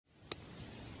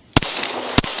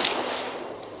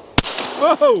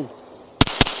Whoa!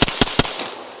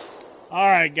 All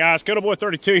right, guys, Coda Boy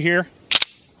 32 here.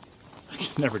 I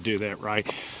can never do that right.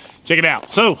 Check it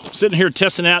out. So, sitting here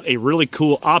testing out a really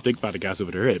cool optic by the guys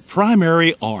over there at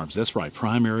Primary Arms. That's right,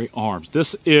 Primary Arms.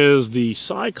 This is the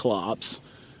Cyclops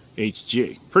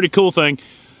HG. Pretty cool thing.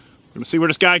 We're going to see where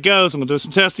this guy goes. I'm going to do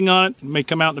some testing on it. It may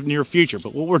come out in the near future.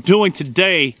 But what we're doing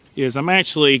today is I'm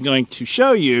actually going to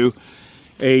show you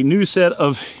a new set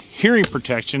of hearing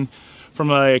protection from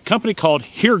a company called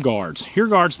Hearguards.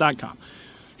 Hearguards.com.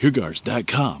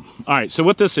 Hearguards.com. All right, so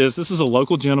what this is a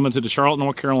local gentleman to the Charlotte,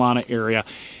 North Carolina area.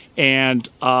 And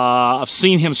I've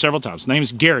seen him several times. His name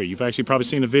is Gary. You've actually probably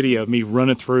seen a video of me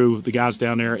running through the guys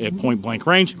down there at point blank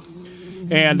range.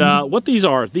 And what these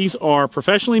are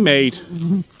professionally made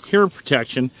hearing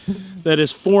protection that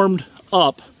is formed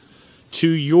up to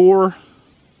your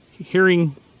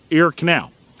hearing ear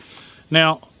canal.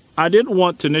 Now, I didn't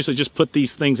want to initially just put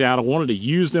these things out. I wanted to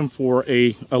use them for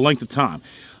a length of time.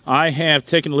 I have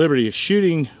taken the liberty of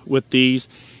shooting with these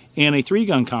in a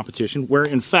 3-gun competition where,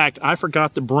 in fact, I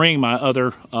forgot to bring my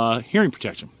other hearing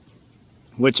protection,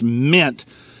 which meant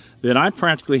that I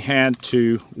practically had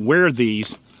to wear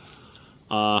these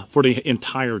for the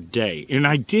entire day. And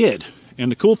I did.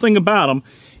 And the cool thing about them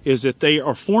is that they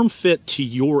are form-fit to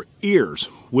your ears,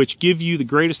 which give you the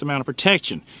greatest amount of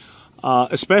protection,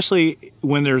 especially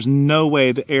when there's no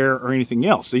way the air or anything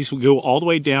else. These will go all the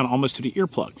way down almost to the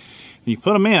earplug. And you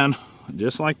put them in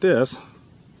just like this,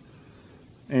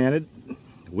 and it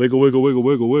wiggle, wiggle, wiggle,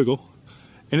 wiggle, wiggle.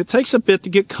 And it takes a bit to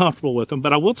get comfortable with them,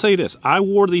 but I will tell you this. I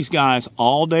wore these guys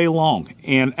all day long,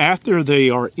 and after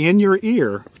they are in your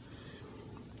ear,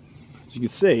 as you can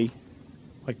see,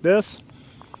 like this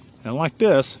and like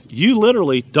this, you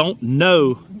literally don't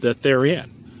know that they're in.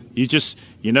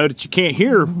 You know that you can't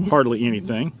hear hardly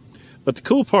anything, but the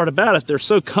cool part about it, they're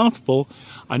so comfortable,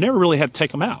 I never really had to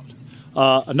take them out.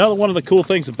 Another one of the cool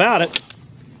things about it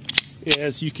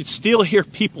is you can still hear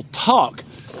people talk,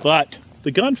 but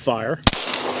the gunfire.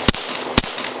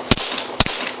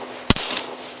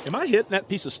 Am I hitting that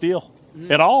piece of steel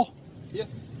at all? Yeah.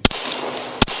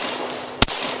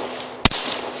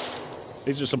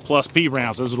 These are some plus P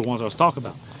rounds. Those are the ones I was talking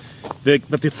about.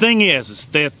 But the thing is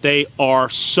that they are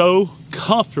so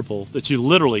comfortable that you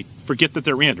literally forget that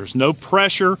they're in. There's no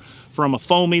pressure from a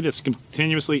foamy that's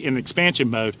continuously in expansion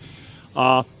mode.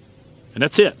 And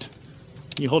that's it.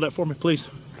 Can you hold that for me, please?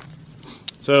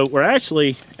 So we're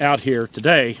actually out here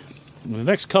today, in the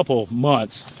next couple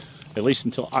months, at least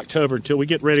until October, until we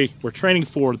get ready. We're training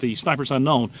for the Snipers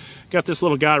Unknown. Got this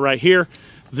little guy right here.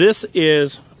 This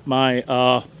is my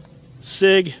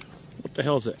SIG, what the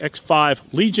hell is it,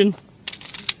 X5 Legion.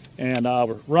 And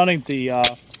we're running the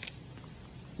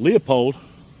Leopold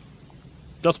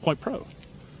Delta Point Pro.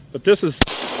 But this is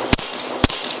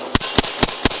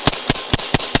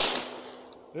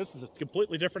a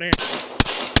completely different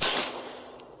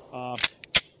ammo.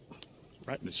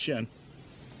 Right in the shin.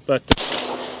 But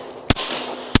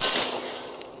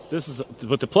this is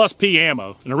with the plus P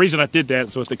ammo. And the reason I did that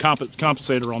is with the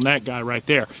compensator on that guy right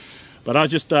there. But I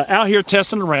was just out here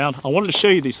testing around. I wanted to show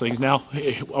you these things. Now,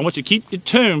 I want you to keep it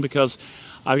tuned because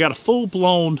I've got a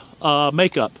full-blown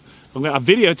makeup. I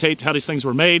videotaped how these things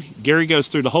were made. Gary goes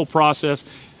through the whole process.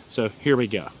 So here we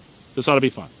go. This ought to be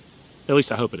fun. At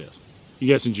least I hope it is. You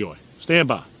guys enjoy. Stand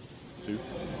by. 2,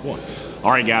 1.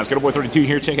 All right, guys. Coda Boy 32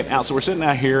 here. Check it out. So we're sitting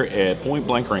out here at point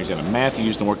blank range in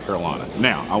Matthews, North Carolina.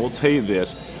 Now, I will tell you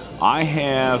this. I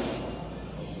have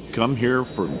come here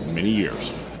for many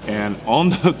years. And on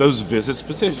those visits,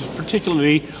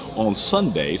 particularly on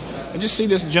Sundays, I just see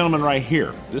this gentleman right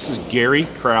here. This is Gary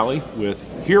Crowley with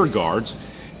Hearguards.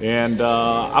 And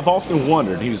I've often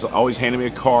wondered, he's always handing me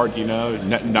a card, you know,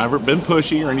 never been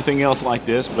pushy or anything else like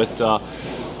this, but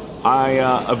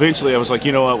eventually I was like,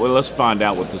 you know what, well, let's find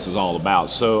out what this is all about.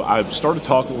 So I started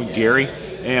talking with Gary,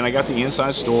 and I got the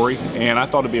inside story, and I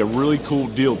thought it'd be a really cool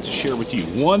deal to share with you.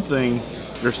 One thing,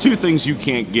 there's 2 things you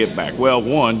can't get back. Well,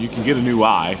 1, you can get a new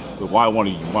eye, but why want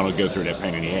to go through that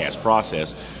pain in the ass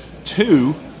process?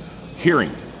 2,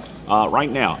 hearing. Right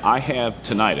now, I have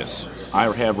tinnitus. I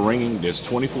have ringing that's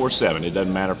 24/7. It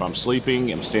doesn't matter if I'm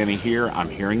sleeping, I'm standing here, I'm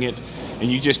hearing it, and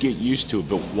you just get used to it.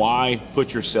 But why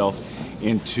put yourself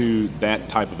into that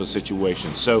type of a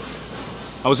situation? So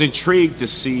I was intrigued to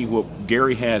see what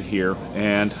Gary had here,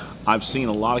 and I've seen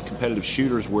a lot of competitive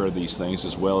shooters wear these things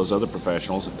as well as other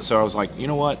professionals. So I was like, you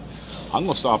know what? I'm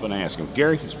going to stop and ask him.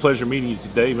 Gary, it's a pleasure meeting you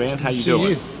today, man. How you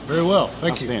doing? Very well.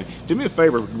 Thank you. Do me a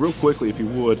favor, real quickly, if you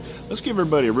would. Let's give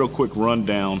everybody a real quick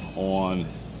rundown on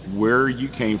where you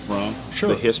came from, Sure.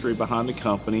 the history behind the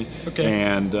company, Okay.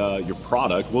 and your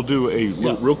product. We'll do a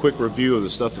real quick review of the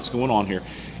stuff that's going on here,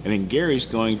 and then Gary's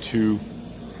going to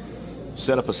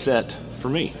set up a set for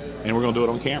me, and we're going to do it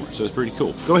on camera, so it's pretty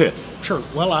cool. Go ahead. Sure.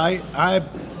 Well, I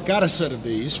got a set of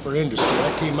these for industry.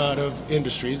 I came out of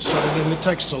industry, started in the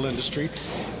textile industry,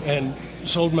 and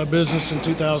sold my business in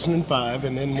 2005,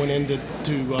 and then went into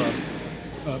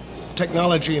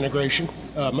technology integration.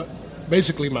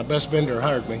 Basically, my best vendor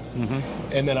hired me,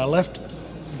 and then I left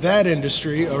that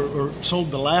industry, or sold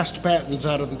the last patents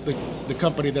out of the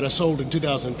company that I sold in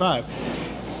 2005,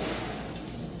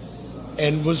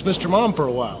 and was Mr. Mom for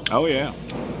a while. Oh, yeah.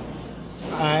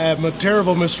 I am a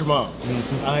terrible Mr. Mom.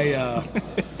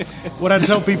 What I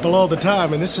tell people all the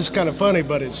time, and this is kind of funny,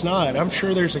 but it's not. I'm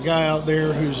sure there's a guy out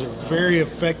there who's a very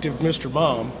effective Mr.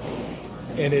 Mom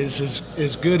and is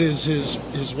as good as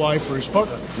his wife or his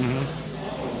partner.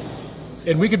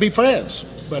 And we could be friends,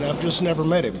 but I've just never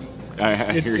met him.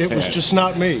 It was just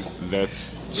not me.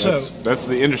 That's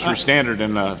the industry standard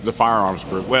in the firearms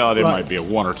group. Well, there might be a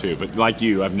one or two, but like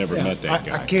you, I've never met that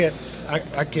guy.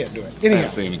 I can't do it.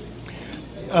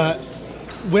 Anyhow,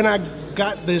 when I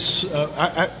got this,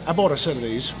 I bought a set of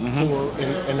these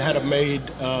and had them made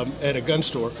at a gun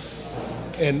store,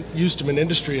 and used them in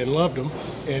industry and loved them,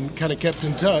 and kind of kept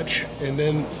in touch. And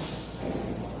then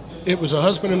it was a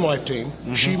husband and wife team.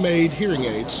 She made hearing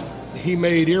aids. He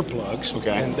made earplugs.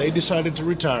 Okay. And they decided to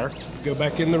retire, go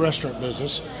back in the restaurant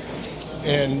business,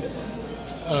 and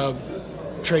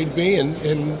trained me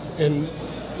and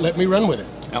let me run with it.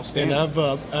 Outstanding.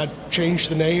 And I've changed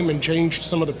the name and changed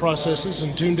some of the processes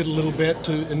and tuned it a little bit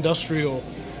to industrial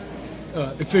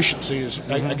efficiency, is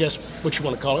I guess what you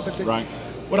want to call it. But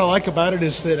what I like about it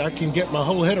is that I can get my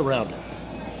whole head around it.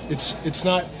 It's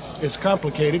not as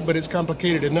complicated, but it's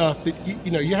complicated enough that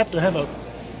you have to have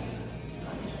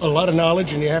a lot of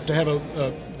knowledge, and you have to have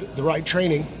the right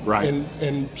training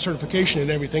and certification and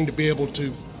everything to be able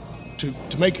to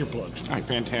make your plugs. All right,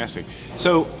 fantastic.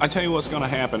 So I tell you what's going to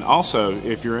happen. Also,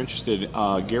 if you're interested,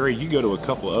 Gary, you go to a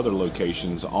couple of other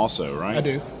locations also, right? I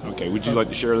do. Okay. Would you like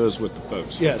to share those with the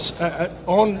folks? Yes.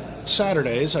 On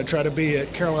Saturdays, I try to be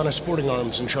at Carolina Sporting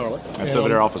Arms in Charlotte. That's over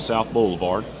there off of South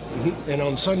Boulevard. And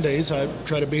on Sundays, I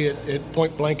try to be at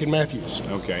Point Blank in Matthews.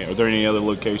 Okay. Are there any other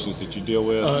locations that you deal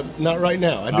with? Not right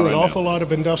now. I do an awful lot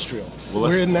of industrial. Well,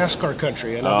 we're in NASCAR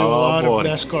country, and I do a lot of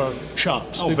NASCAR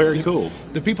shops. Oh, very cool.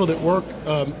 The people that work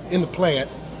in the plant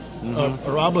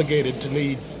are obligated to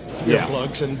need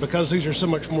earplugs, and because these are so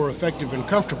much more effective and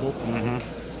comfortable,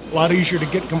 a lot easier to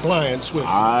get compliance with.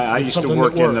 I used to something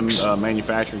work that in works. the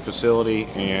manufacturing facility,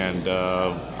 and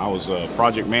I was a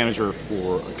project manager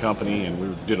for a company, and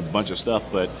we did a bunch of stuff.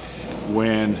 But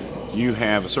when you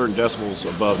have certain decibels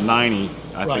above 90,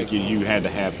 I think you had to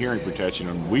have hearing protection,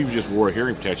 and we just wore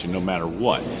hearing protection no matter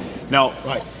what. Now,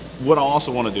 what I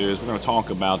also want to do is we're going to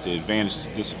talk about the advantages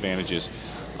and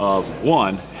disadvantages of,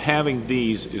 one, having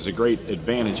these is a great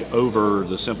advantage over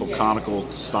the simple conical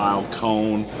style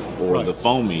cone or the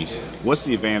foamies. What's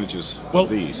the advantages of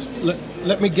these?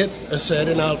 Let me get a set,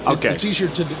 and it's easier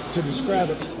to describe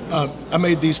it. I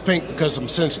made these pink because I'm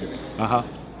sensitive. I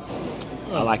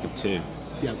like them too.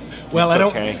 Yeah. Well,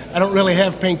 It's I don't really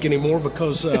have pink anymore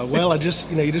because I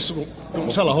just you just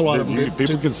don't sell a whole lot of them.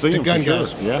 People can see them gun for sure.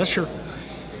 guys. Yeah. That's sure.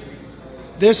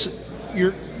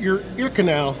 Your ear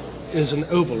canal is an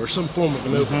oval or some form of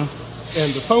an oval, and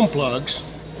the foam plugs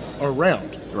are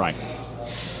round. Right.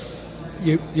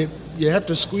 You have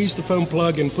to squeeze the foam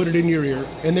plug and put it in your ear,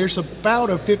 and there's about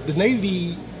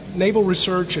the naval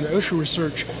research and OSHA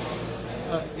research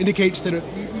indicates that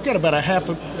you've got about a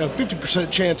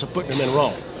 50% chance of putting them in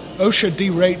wrong. OSHA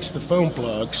derates the foam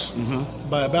plugs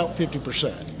by about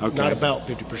 50%. Okay. Not about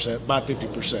 50%, by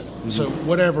 50%. So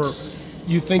whatever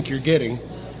you think you're getting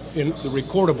in the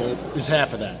recordable is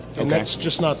half of that. And that's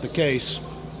just not the case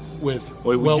with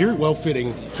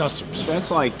well-fitting customs. That's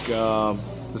like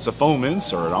it's a foam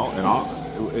insert,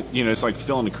 it's like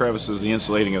filling the crevices, the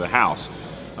insulating of the house.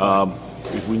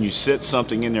 When you sit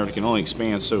something in there that can only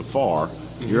expand so far,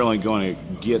 you're only going to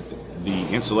get the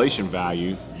insulation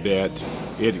value that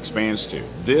it expands to.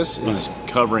 This is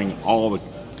covering all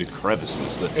the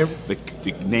crevices,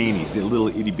 the nannies, the little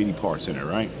itty bitty parts in it,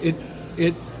 right?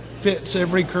 It fits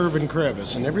every curve and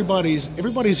crevice, and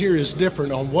everybody's ear is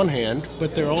different on one hand,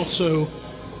 but they're also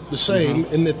the same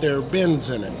in that there are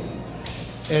bends in it.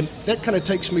 And that kind of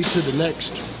takes me to the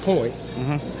next point.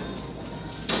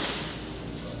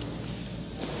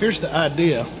 Here's the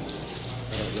idea.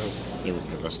 There we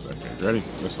go. Ready?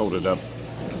 Let's hold it up.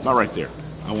 Not right there.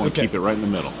 I want to keep it right in the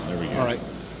middle. There we go. All right.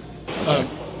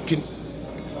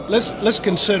 let's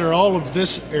consider all of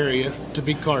this area to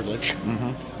be cartilage.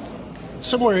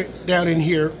 Somewhere down in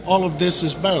here, all of this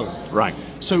is bone. Right.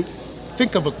 So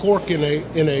think of a cork in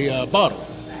a bottle.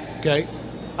 Okay,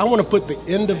 I want to put the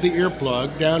end of the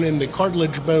earplug down in the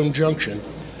cartilage bone junction,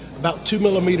 about 2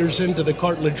 millimeters into the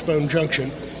cartilage bone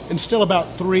junction, and still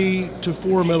about 3 to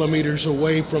 4 millimeters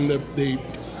away from the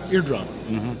eardrum.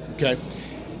 Okay,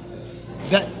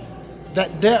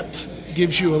 that depth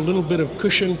gives you a little bit of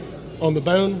cushion on the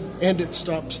bone, and it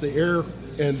stops the air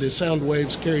and the sound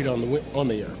waves carried on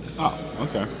the air. Oh,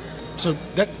 okay. So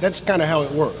that's kind of how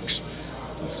it works.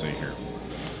 Let's see here.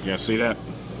 You guys see that?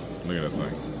 Look at that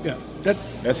thing. Yeah,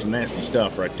 That's some nasty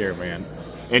stuff right there, man.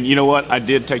 And you know what? I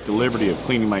did take the liberty of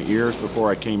cleaning my ears before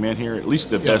I came in here, at least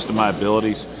to the best of my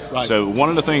abilities. Right. So one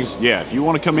of the things, if you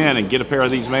want to come in and get a pair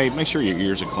of these made, make sure your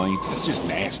ears are clean. It's just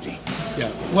nasty.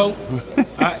 Yeah. Well,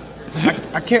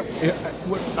 I can't.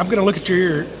 I'm going to look at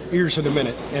your ears in a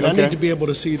minute, and I need to be able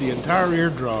to see the entire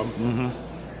eardrum,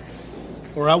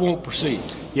 or I won't proceed.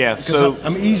 Yeah. Because So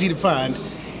I'm easy to find,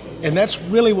 and that's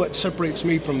really what separates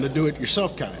me from the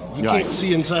do-it-yourself kind. You Right. can't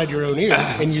see inside your own ear,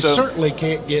 and you So- certainly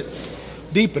can't get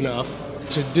deep enough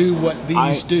to do what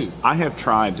these do. I have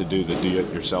tried to do the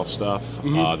do-it-yourself stuff,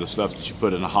 the stuff that you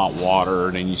put in the hot water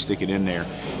and then you stick it in there,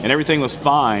 and everything was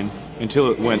fine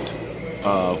until it went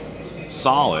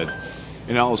solid,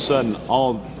 and all of a sudden,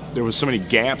 there was so many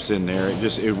gaps in there,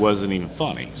 it wasn't even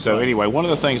funny. So anyway, one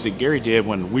of the things that Gary did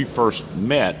when we first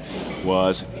met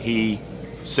was he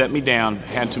set me down,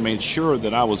 had to make sure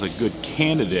that I was a good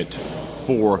candidate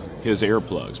for his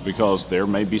earplugs, because there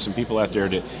may be some people out there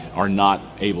that are not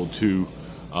able to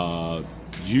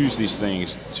use these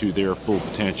things to their full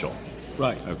potential.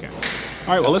 Right. Okay.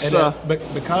 All right. Well, let's. But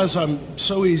because I'm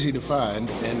so easy to find,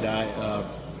 and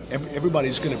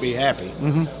everybody's going to be happy,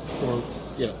 or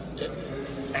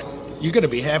you're going to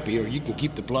be happy, or you can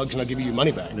keep the plugs, and I'll give you your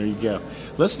money back. There you go.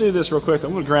 Let's do this real quick.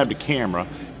 I'm going to grab the camera,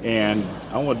 and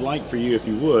I would like for you, if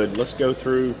you would, let's go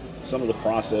through some of the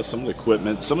process, some of the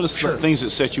equipment, some of the things that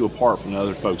set you apart from the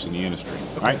other folks in the industry.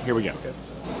 All right, here we go. Okay.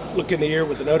 Look in the ear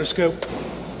with the otoscope.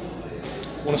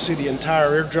 Want to see the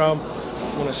entire eardrum.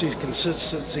 Want to see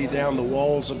consistency down the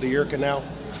walls of the ear canal.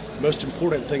 Most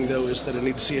important thing, though, is that I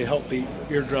need to see a healthy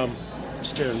eardrum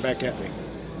staring back at me.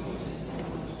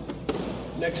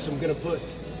 Next, I'm going to put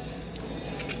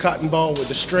a cotton ball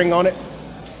with a string on it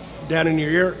down in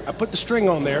your ear. I put the string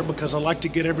on there because I like to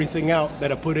get everything out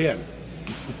that I put in.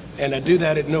 And I do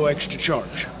that at no extra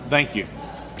charge. Thank you.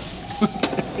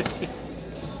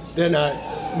 Then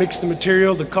I mix the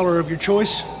material, the color of your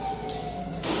choice.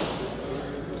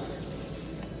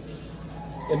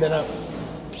 And then I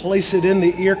place it in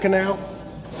the ear canal.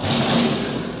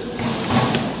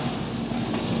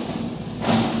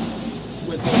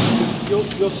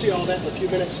 You'll see all that in a few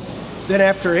minutes. Then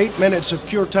after 8 minutes of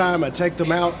cure time, I take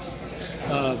them out,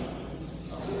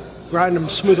 grind them,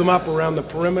 smooth them up around the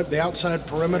perimeter, the outside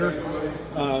perimeter,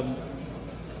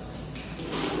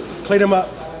 clean them up,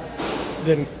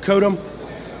 then coat them,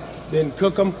 then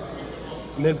cook them,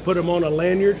 and then put them on a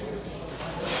lanyard,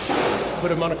 put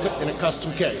them on in a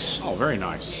custom case. Oh, very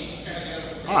nice.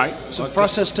 All right. So the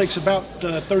process takes about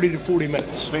 30 to 40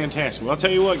 minutes. Fantastic. Well, I'll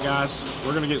tell you what, guys,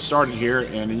 we're going to get started here,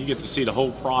 and then you get to see the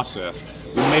whole process.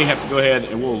 We may have to go ahead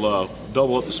and we'll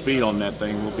double up the speed on that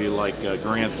thing. We'll be like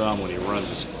Grand Thumb when he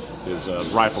runs his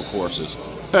rifle courses.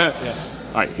 Yeah.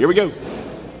 All right, here we go.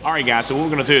 All right, guys, so what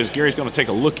we're going to do is Gary's going to take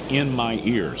a look in my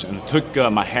ears, and I took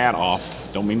my hat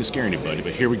off. Don't mean to scare anybody,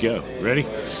 but here we go. Ready?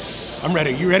 I'm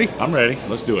ready. You ready? I'm ready.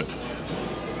 Let's do it.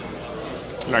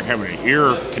 Like having an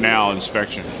ear canal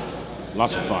inspection.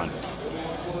 Lots of fun.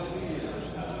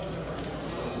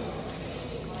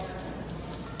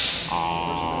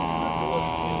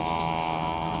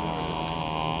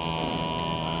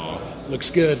 Looks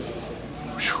good.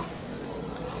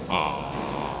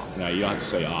 Now you don't have to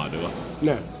say do I?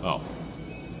 No. Oh.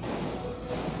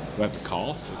 Do I have to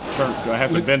cough? Do I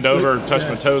have to bend over, touch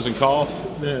my toes, and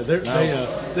cough? No,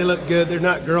 they look good. They're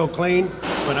not girl clean,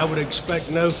 but I would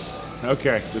expect no.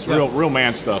 Okay, just real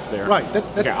man stuff there. Right.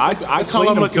 Okay, I that's all cleaned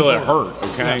I'm them looking till it for. hurt.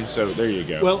 Okay, Yeah. so there you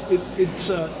go. Well,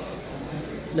 it's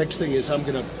next thing is I'm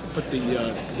going to put the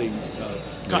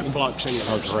cotton blocks in your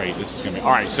Oh, house. great. This is going to be...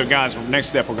 All right, so guys, next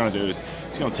step we're going to do is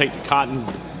he's going to take the cotton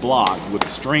block with the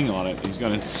string on it. He's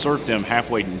going to insert them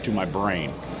halfway into my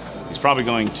brain. He's probably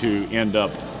going to end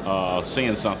up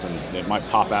seeing something that might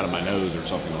pop out of my nose or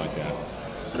something like that.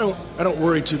 I don't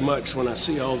worry too much when I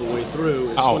see all the way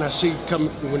through. It's when I see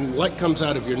when light comes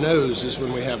out of your nose is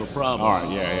when we have a problem. All right,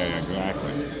 yeah,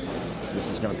 exactly. This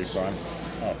is going to be fun.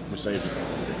 Oh, we're saving.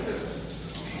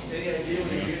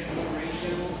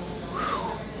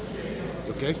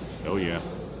 Okay. Oh yeah,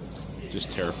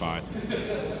 just terrified.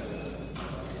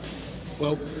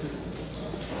 Well,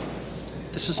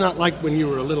 this is not like when you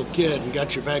were a little kid and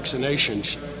got your vaccination.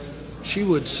 She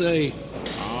would say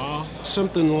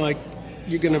something like,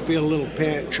 "You're going to feel a little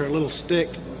pinch or a little stick."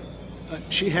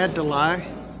 She had to lie.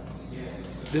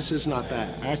 This is not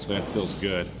that. Actually, that feels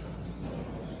good.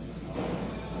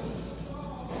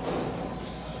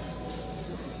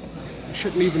 You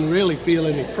shouldn't even really feel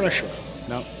any pressure.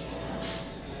 No.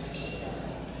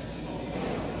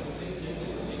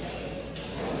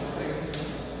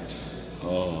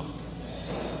 Oh.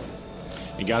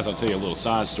 And guys, I'll tell you a little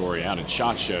side story. Out at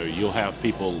SHOT Show, you'll have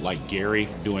people like Gary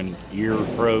doing ear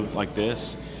probe like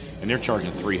this, and they're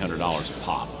charging $300 a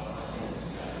pop.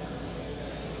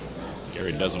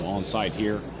 Gary does them on site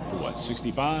here for what,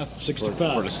 65?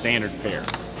 65 for the standard pair.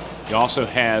 He also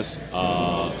has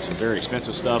some very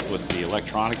expensive stuff with the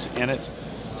electronics in it.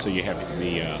 So you have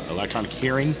the electronic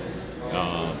hearing,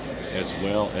 as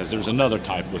well as there's another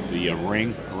type with the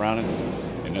ring around it,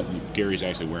 and Gary's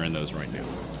actually wearing those right now.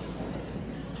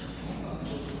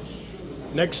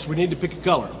 Next, we need to pick a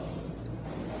color.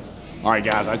 All right,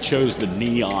 guys, I chose the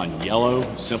neon yellow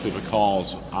simply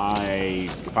because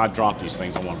if I drop these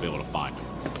things, I want to be able to find them.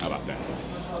 How about that?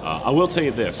 I will tell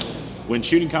you this. When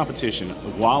shooting competition,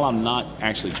 while I'm not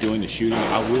actually doing the shooting,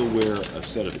 I will wear a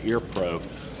set of ear probe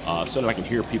so that I can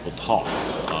hear people talk.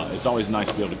 It's always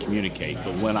nice to be able to communicate,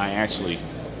 but when I actually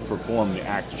perform the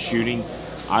act of shooting,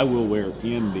 I will wear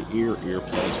in the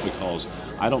earplugs because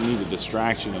I don't need the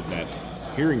distraction of that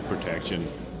hearing protection,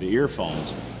 the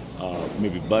earphones,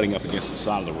 maybe butting up against the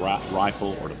side of the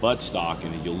rifle or the buttstock,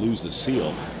 and you'll lose the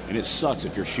seal. And it sucks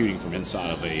if you're shooting from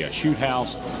inside of a shoot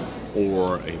house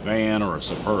or a van or a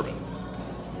Suburban.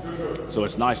 So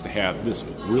it's nice to have this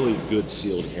really good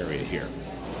sealed area here.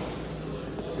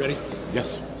 Ready?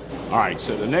 Yes. All right,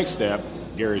 so the next step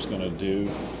Gary's going to do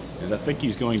is I think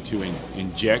he's going to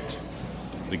inject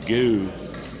the goo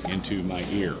into my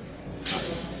ear.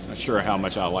 Not sure how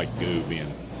much I like goo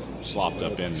being slopped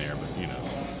up in there, but you know.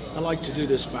 I like to do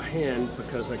this by hand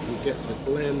because I can get the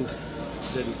blend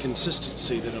and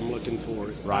consistency that I'm looking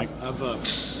for. Right.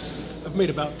 I've made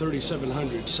about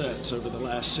 3,700 sets over the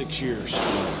last 6 years,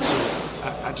 so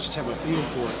I just have a feel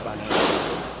for it by now.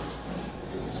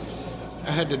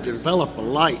 I had to develop a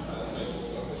light.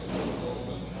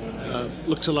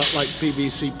 Looks a lot like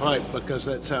PVC pipe because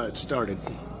that's how it started.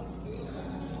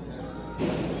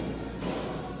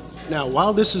 Now,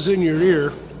 while this is in your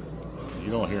ear,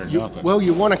 you don't hear nothing. Well,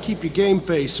 you want to keep your game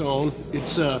face on.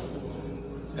 It's I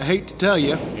hate to tell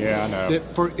you. Yeah, I know.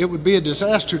 That it would be a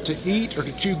disaster to eat or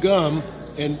to chew gum,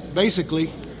 and basically,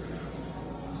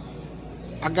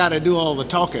 I got to do all the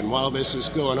talking while this is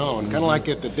going on. Kind of like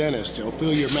at the dentist. He'll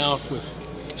fill your mouth with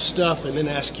stuff and then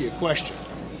ask you a question.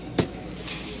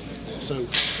 So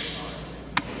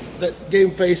that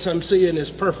game face I'm seeing is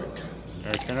perfect.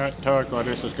 I cannot talk while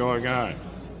this is going on.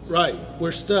 Right,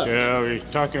 we're stuck. Yeah, he's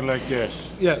talking like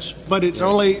this. Yes, but it's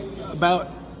only about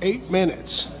 8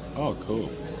 minutes. Oh, cool.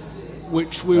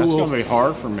 Which we That's will. going to be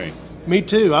hard for me. Me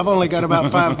too. I've only got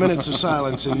about 5 minutes of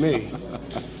silence in me.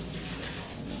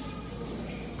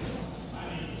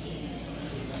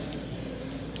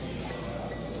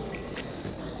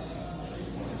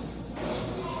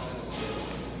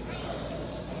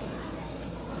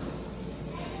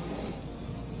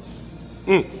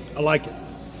 I like it.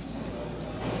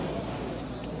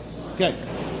 Okay,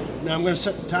 now I'm going to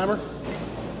set the timer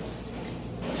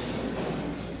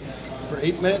for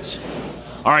 8 minutes.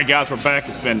 All right, guys, we're back.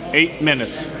 It's been 8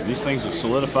 minutes. These things have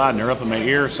solidified and they're up in my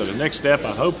ear. So the next step,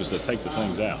 I hope, is to take the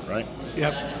things out, right?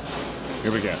 Yep.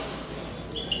 Here we go.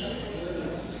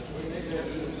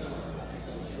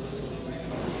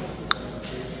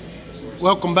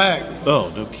 Welcome back.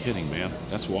 Oh, no kidding, man.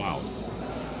 That's wild.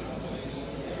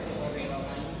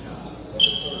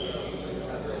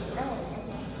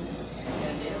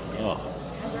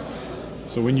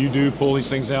 So when you do pull these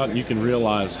things out, you can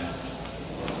realize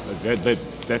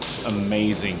that's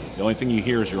amazing. The only thing you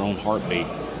hear is your own heartbeat.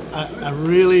 I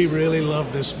really, really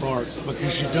love this part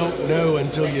because you don't know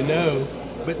until you know,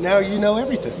 but now you know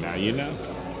everything. Now you know.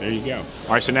 There you go.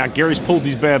 All right, so now Gary's pulled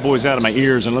these bad boys out of my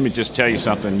ears, and let me just tell you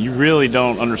something. You really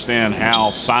don't understand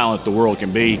how silent the world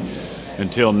can be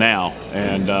until now,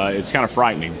 and it's kind of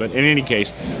frightening. But in any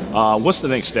case, what's the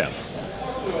next step?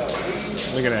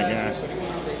 Look at that, guys.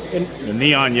 And the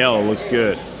neon yellow looks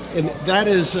good. And that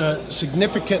is a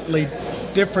significantly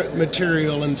different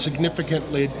material and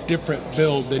significantly different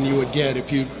build than you would get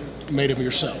if you made them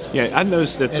yourself. Yeah, I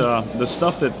noticed that the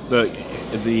stuff that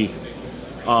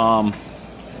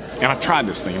and I've tried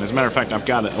this thing, and as a matter of fact, I've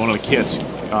got one of the kits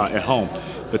at home.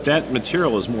 but that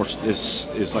material is more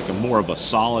is like a more of a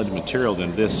solid material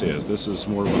than this is. This is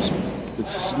more of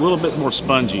it's a little bit more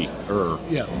spongy or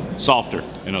softer.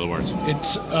 In other words,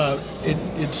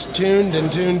 it's tuned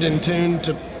and tuned and tuned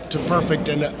to perfect,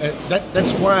 and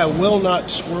that's why I will not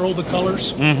swirl the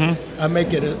colors. I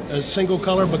make it a single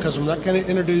color because I'm not going to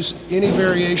introduce any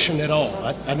variation at all.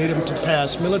 I need them to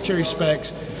pass military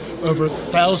specs over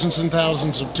thousands and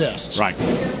thousands of tests. Right.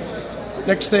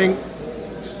 Next thing,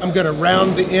 I'm going to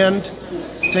round the end,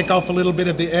 take off a little bit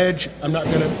of the edge. I'm not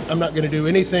going to do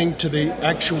anything to the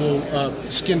actual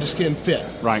skin to skin fit.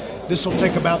 Right. This will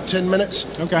take about 10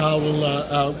 minutes. Okay. I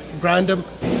will grind them,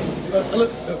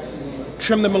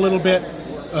 trim them a little bit,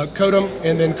 coat them,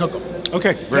 and then cook them.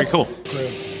 Okay. Very cool.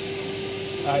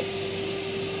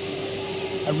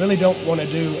 I really don't want to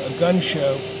do a gun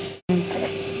show.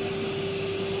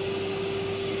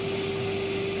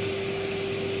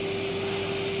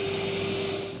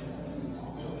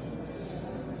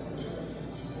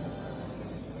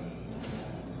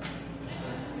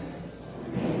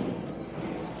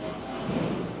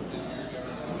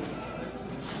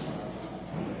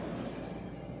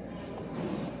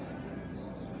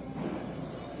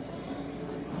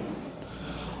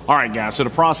 All right, guys, so the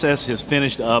process has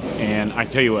finished up, and I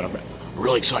tell you what, I'm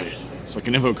really excited. It's like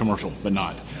an info commercial, but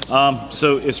not.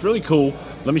 So it's really cool.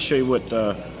 Let me show you what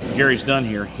Gary's done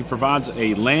here. He provides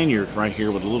a lanyard right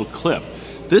here with a little clip.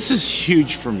 This is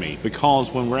huge for me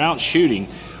because when we're out shooting,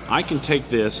 I can take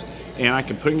this and I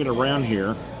can put it around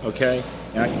here, okay,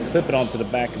 and I can clip it onto the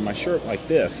back of my shirt like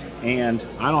this, and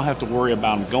I don't have to worry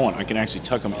about them going. I can actually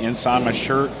tuck them inside my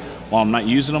shirt while I'm not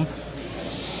using them.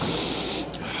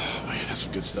 That's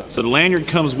some good stuff. So the lanyard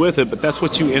comes with it, but that's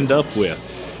what you end up with.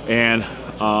 And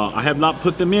I have not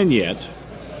put them in yet.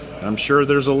 I'm sure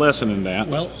there's a lesson in that.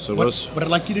 Well, so what I'd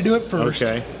like you to do at first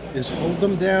is hold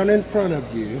them down in front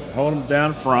of you. Hold them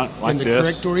down front like this. In the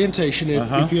correct orientation.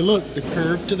 If you look, the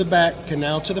curve to the back,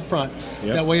 canal to the front.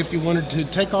 Yep. That way, if you wanted to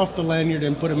take off the lanyard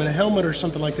and put them in a helmet or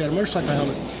something like that, a motorcycle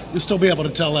helmet, you'll still be able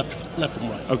to tell left from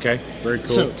right. Okay, very cool.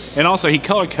 So, and also, he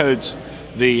color codes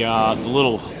the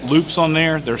little loops on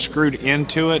there. They're screwed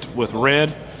into it with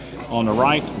red on the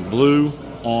right, blue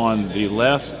on the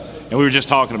left. And we were just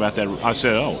talking about that. I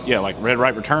said, oh, yeah, like red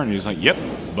right return. And he's like, yep,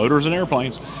 motors and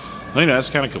airplanes. You know, that's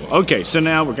kind of cool. Okay, so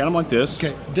now we've got them like this.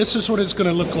 Okay, this is what it's going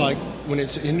to look like when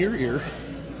it's in your ear.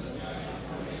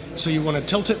 So you want to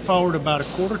tilt it forward about a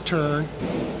quarter turn.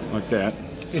 Like that.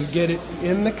 And get it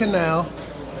in the canal.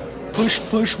 Push,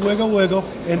 push, wiggle, wiggle.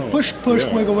 And push,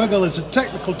 wiggle, wiggle is a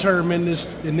technical term in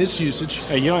this usage.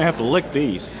 Hey, you don't have to lick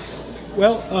these.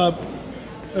 Well,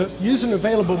 using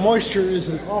available moisture is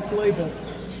an off-label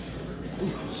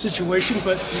situation,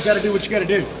 but you got to do what you got to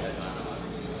do.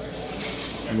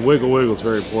 And wiggle is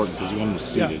very important because you want them to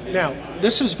see it. Now,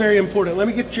 this is very important. Let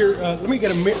me get your. Let me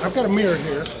get a mirror. I've got a mirror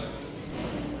here.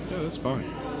 Yeah, that's fine.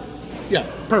 Yeah,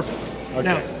 perfect. Okay.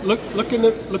 Now, look in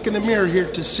the mirror here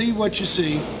to see what you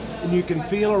see, and you can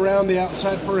feel around the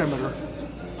outside perimeter.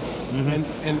 And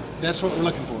that's what we're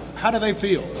looking for. How do they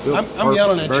feel? I'm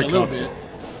yelling at you a little bit.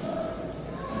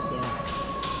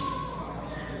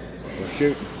 We're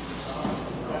shooting.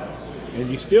 And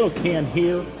you still can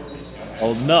hear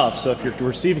enough, so if you're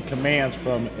receiving commands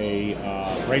from a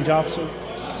range officer,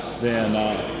 then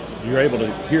you're able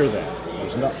to hear that.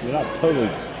 You're not totally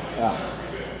out.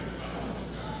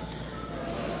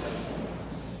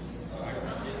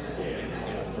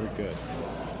 Very good.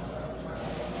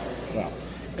 Wow.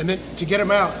 And then to get them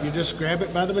out, you just grab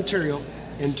it by the material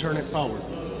and turn it forward.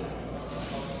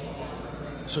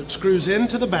 So it screws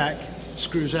into the back,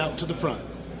 screws out to the front.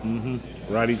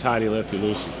 Righty-tighty,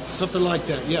 lefty-loosey. Something like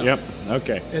that, yeah. Yep,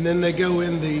 okay. And then they go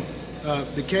in the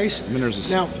case. And then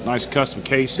there's a nice custom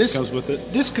case that comes with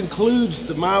it. This concludes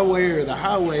the My Way or the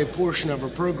Highway portion of our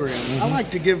program. I like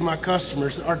to give my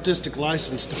customers artistic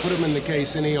license to put them in the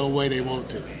case any old way they want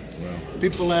to. Wow.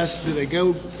 People ask, do they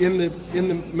go in the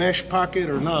mesh pocket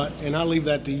or not? And I leave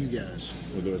that to you guys.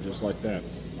 We'll do it just like that.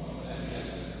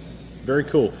 Very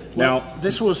cool. Well, now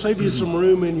this will save you some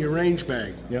room in your range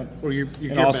bag. Yep. Or your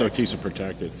and also bags. keeps it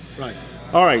protected. Right.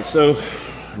 All right. So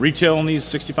retail on these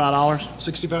 $65.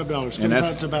 $65 comes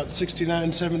out to about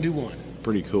 $69.71.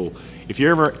 Pretty cool. If you're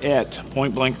ever at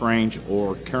Point Blank Range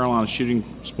or Carolina Shooting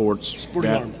Sporting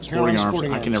Arms,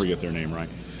 I can never get their name right.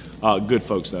 Good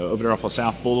folks though. Over there off of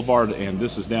South Boulevard, and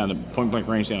this is down at Point Blank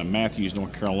Range down in Matthews,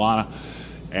 North Carolina.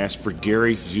 Ask for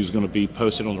Gary. He's going to be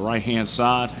posted on the right-hand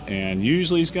side, and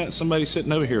usually he's got somebody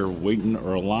sitting over here waiting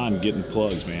or a line getting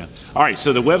plugs, man. All right,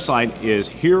 so the website is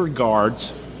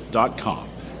Hearguards.com.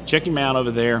 Check him out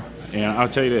over there. And I'll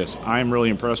tell you this, I'm really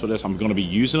impressed with this. I'm going to be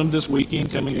using them this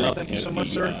weekend coming up. Thank you so much,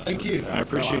 sir. Thank you. I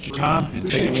appreciate your time.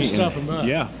 Appreciate you stopping by.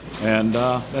 Yeah, and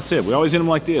that's it. We always end them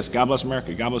like this. God bless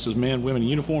America. God bless His men, women in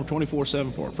uniform,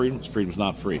 24/7 for our freedom. Freedom's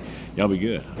not free. Y'all be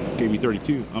good.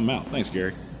 KB32. I'm out. Thanks,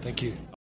 Gary. Thank you.